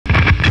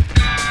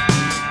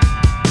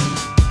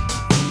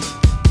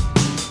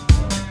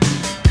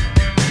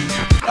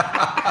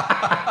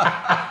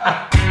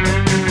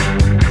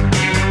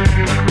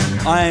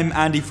I'm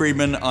Andy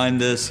Freedman. I'm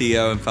the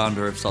CEO and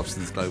founder of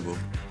Substance Global.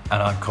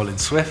 And I'm Colin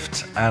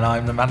Swift, and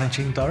I'm the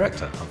Managing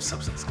Director of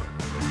Substance Global.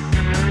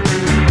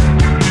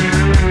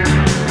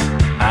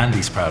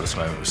 Andy's proudest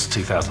moment was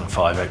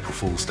 2005 April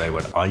Fool's Day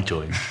when I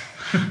joined.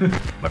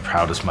 My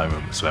proudest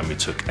moment was when we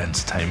took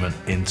entertainment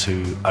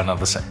into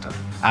another sector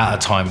at a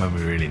time when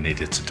we really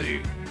needed to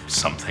do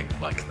something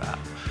like that.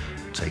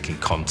 Taking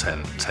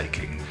content,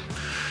 taking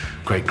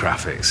great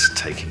graphics,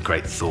 taking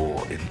great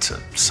thought into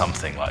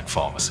something like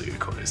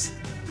pharmaceutical is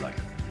like,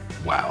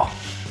 wow.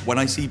 When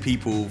I see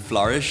people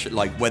flourish,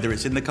 like whether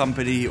it's in the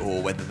company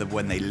or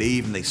when they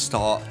leave and they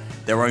start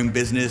their own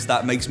business,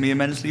 that makes me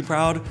immensely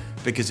proud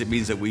because it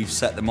means that we've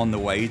set them on the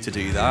way to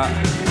do that.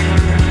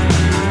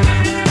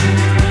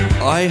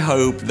 I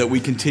hope that we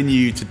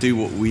continue to do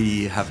what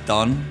we have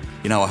done.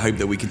 You know, I hope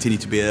that we continue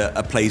to be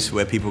a place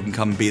where people can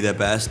come and be their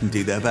best and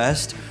do their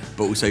best,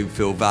 but also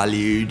feel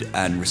valued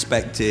and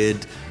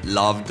respected,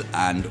 loved,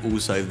 and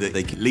also that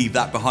they can leave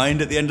that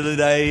behind at the end of the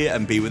day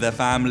and be with their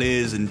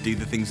families and do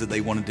the things that they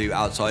want to do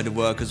outside of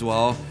work as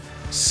well.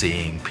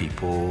 Seeing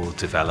people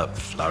develop,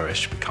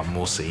 flourish, become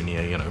more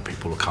senior, you know,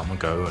 people will come and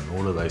go and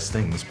all of those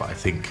things, but I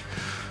think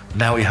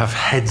now we have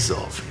heads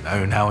of, you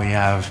know, now we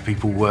have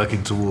people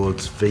working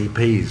towards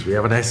VPs, we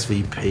have an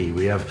SVP,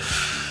 we have,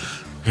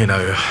 you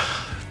know,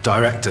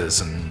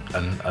 directors and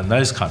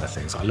those kind of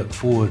things. I look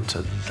forward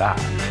to that.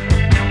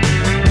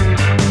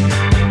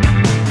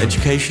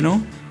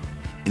 Educational,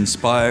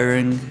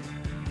 inspiring,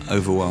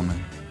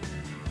 overwhelming.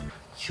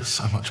 You're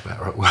so much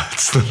better at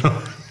words than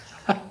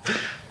I.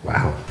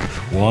 Wow.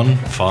 One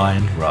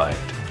fine ride.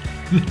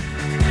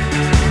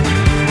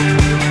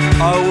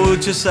 I will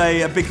just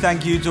say a big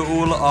thank you to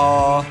all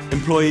our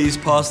employees,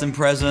 past and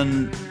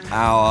present,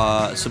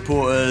 our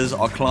supporters,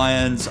 our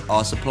clients,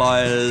 our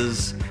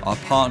suppliers, our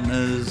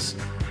partners,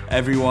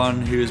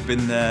 everyone who has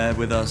been there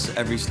with us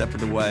every step of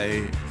the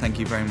way. Thank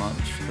you very much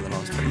for the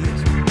last 20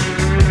 years.